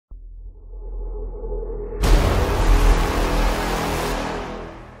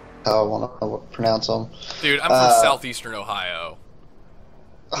how I want to pronounce them. Dude, I'm from southeastern Ohio.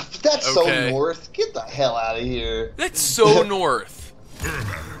 That's so Okay. north. Get the hell out of here. That's so north.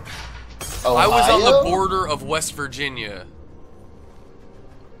 Ohio? I was on the border of West Virginia.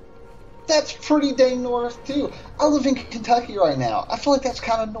 That's pretty dang north too. I live in Kentucky right now. I feel like that's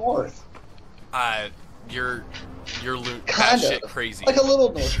kind of north. You're Kind batshit of crazy. like a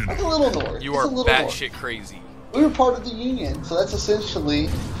little north. Like a little north. You Just are a little north. batshit crazy. We were part of the Union, so that's essentially.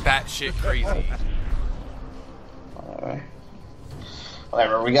 Batshit crazy. Alright.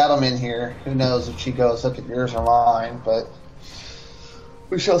 Whatever, we got them in here. Who knows if Cheeko's look at yours or mine, but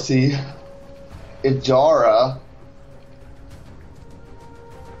we shall see. Ejara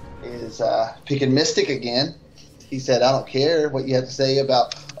is picking Mystic again. He said, I don't care what you have to say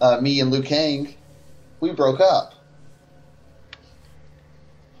about me and Liu Kang. We broke up.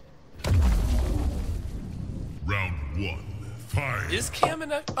 Round 1, fight. Is Cam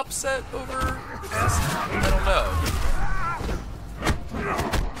upset over Acid? I don't know.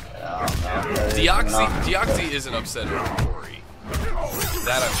 Deoxy isn't upset over Rory.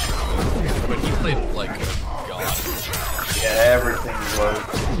 That I'm sure of. But he played like a god. Yeah, everything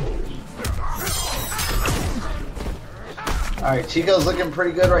worked. Alright, Cheeko's looking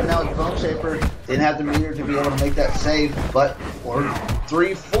pretty good right now with Bone Shaper. Didn't have the meter to be able to make that save, but we're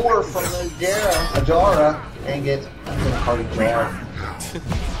 3-4 from the Ejara. Dang it. I'm going to call it Jar.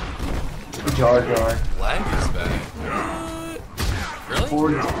 Jar. Lag is bad. Really?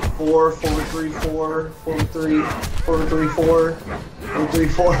 4-4, 4-3-4, 4-3, 4-3-4,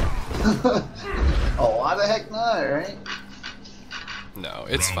 4-3-4. Oh, why the heck not, right? No,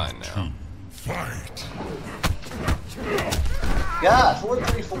 it's fine now. Fight. God,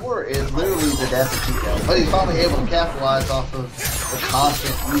 4-3-4 is literally the death of Cheeko. But he's finally able to capitalize off of the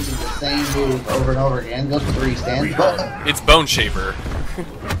constant using the same move over and over again. Goes for 3 stands, but... It's Bone Shaper.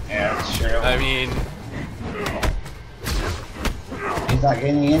 Yeah, that's true. I mean... He's not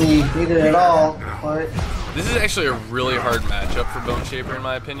getting any needed at all. But... This is actually a really hard matchup for Bone Shaper, in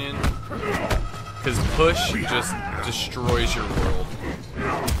my opinion. Because Push just destroys your world.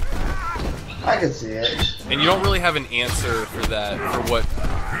 I can see it. And you don't really have an answer for that, for what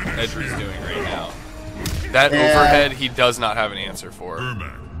Edry's doing right now. That overhead, he does not have an answer for.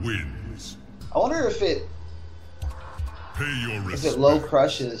 Ermac wins. I wonder if it Pay your low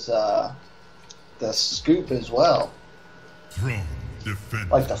crushes the scoop as well. Throne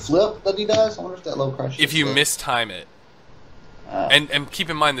defender. Like the flip that he does. I wonder if that low crushes. If you it. mistime it. And keep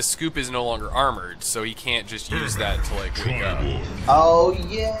in mind, the scoop is no longer armored, so he can't just use that to, like, wake up. Oh,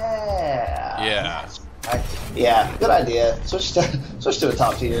 yeah. Yeah. Yeah, good idea. Switch to a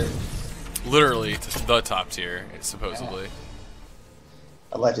top tier. Literally, to the top tier, supposedly.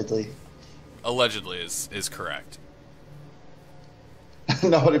 Allegedly. Allegedly is correct.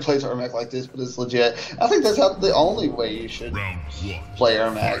 Nobody plays Ermac like this, but it's legit. I think that's the only way you should play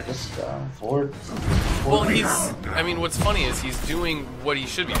Ermac. Just forward. Well, I mean, what's funny is he's doing what he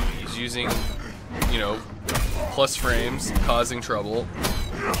should be doing. He's using, plus frames, causing trouble,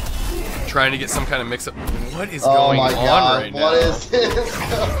 trying to get some kind of mix-up. What is going on right now? What is this?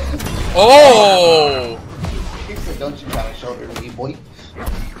 Oh! He said, don't you try to shoulder me, boy.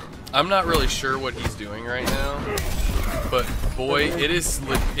 I'm not really sure what he's doing right now, but boy, he's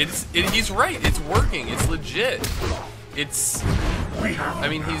right. It's working. It's legit. I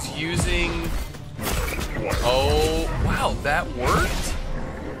mean, he's using. Oh wow, that worked.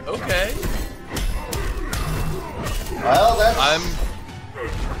 Okay. Well, that's.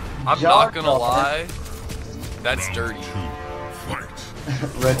 I'm not gonna lie. That's dirty.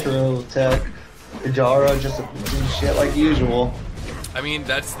 Retro tech, Ejara, just a shit like usual. I mean,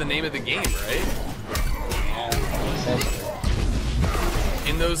 that's the name of the game, right?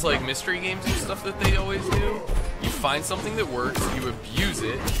 In those like mystery games and stuff that they always do, you find something that works, you abuse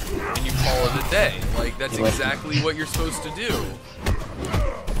it, and you call it a day. Like, that's exactly what you're supposed to do.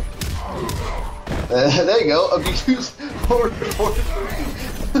 There you go. Abuse forward 3.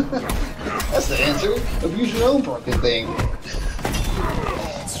 That's the answer. Abuse your own fucking thing.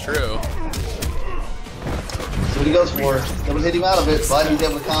 It's true. That's what he goes for. Someone hit him out of it, but he's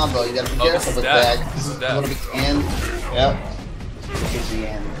able to combo. You gotta be careful with that. This is You wanna be end. Yep. It's the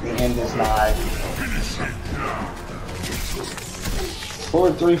end. The end is nigh.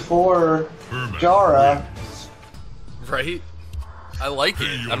 4-3-4. Ejara. Right? I like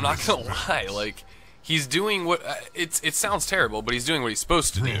it. I'm not gonna lie. Like, he's doing what it sounds terrible, but he's doing what he's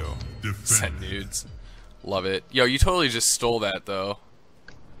supposed to do. Send nudes. Love it. Yo, you totally just stole that though.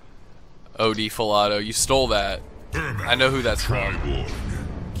 OD Filato, you stole that. I know who that's from.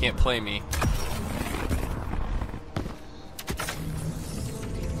 Can't play me.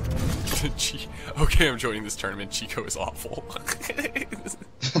 Okay, I'm joining this tournament. Cheeko is awful.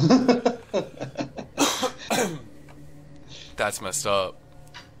 That's messed up.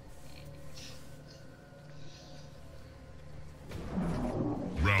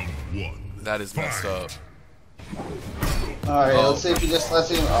 Round 1. That is messed up. Alright, let's see if he just lets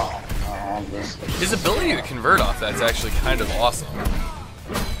him. Oh, this. His ability to convert off that's actually kind of awesome.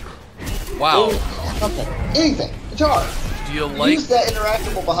 Wow. Something. Anything. Ejara. Do you like... Use that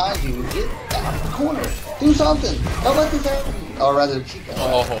interactable behind you. Get out of the corner. Do something. Don't let this happen. Or rather, Cheeko.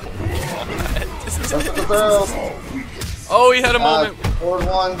 Oh. This is That's the throw. Oh, he had a moment. Forward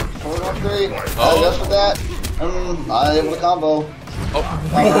 1, 3. Oh. Just with that. Not able to combo. Oh.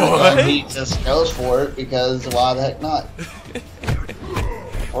 What? He just goes for it because why the heck not?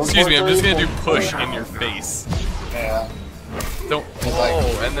 Excuse me, I'm just gonna do push in your face. Yeah. Don't.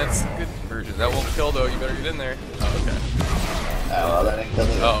 Oh, and that's a good conversion. That won't kill though. You better get in there. Oh, okay. Oh, well, that ain't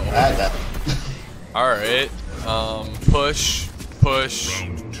coming. Oh. All right. Push.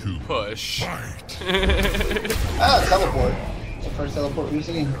 Round 2. Push. Fight. Teleport. It's the first teleport we've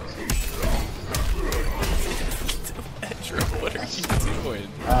seen. What are you doing?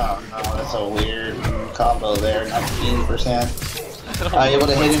 Oh, no, that's a weird combo there. 19%. Able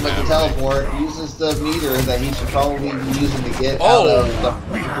to hit him with the teleport. Uses the meter that he should probably be using to get out of the.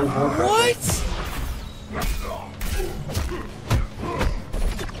 What?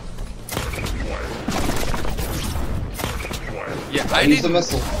 Yeah, I Use the didn't.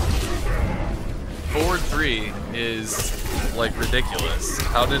 missile. Forward 3 is like ridiculous.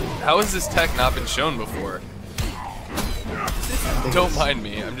 How has this tech not been shown before? Don't mind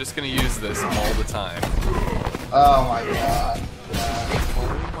me. I'm just gonna use this all the time. Oh my god. Oh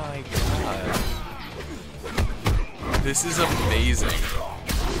my god. This is amazing.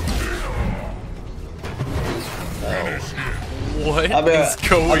 What is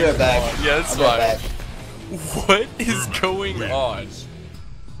going I'll be right back. on? Yeah, that's I'll be right fine. What is going on?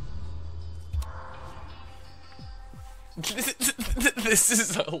 This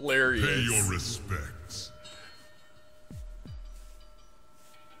is hilarious. Pay your respects.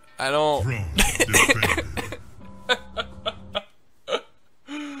 I don't. Throne defense.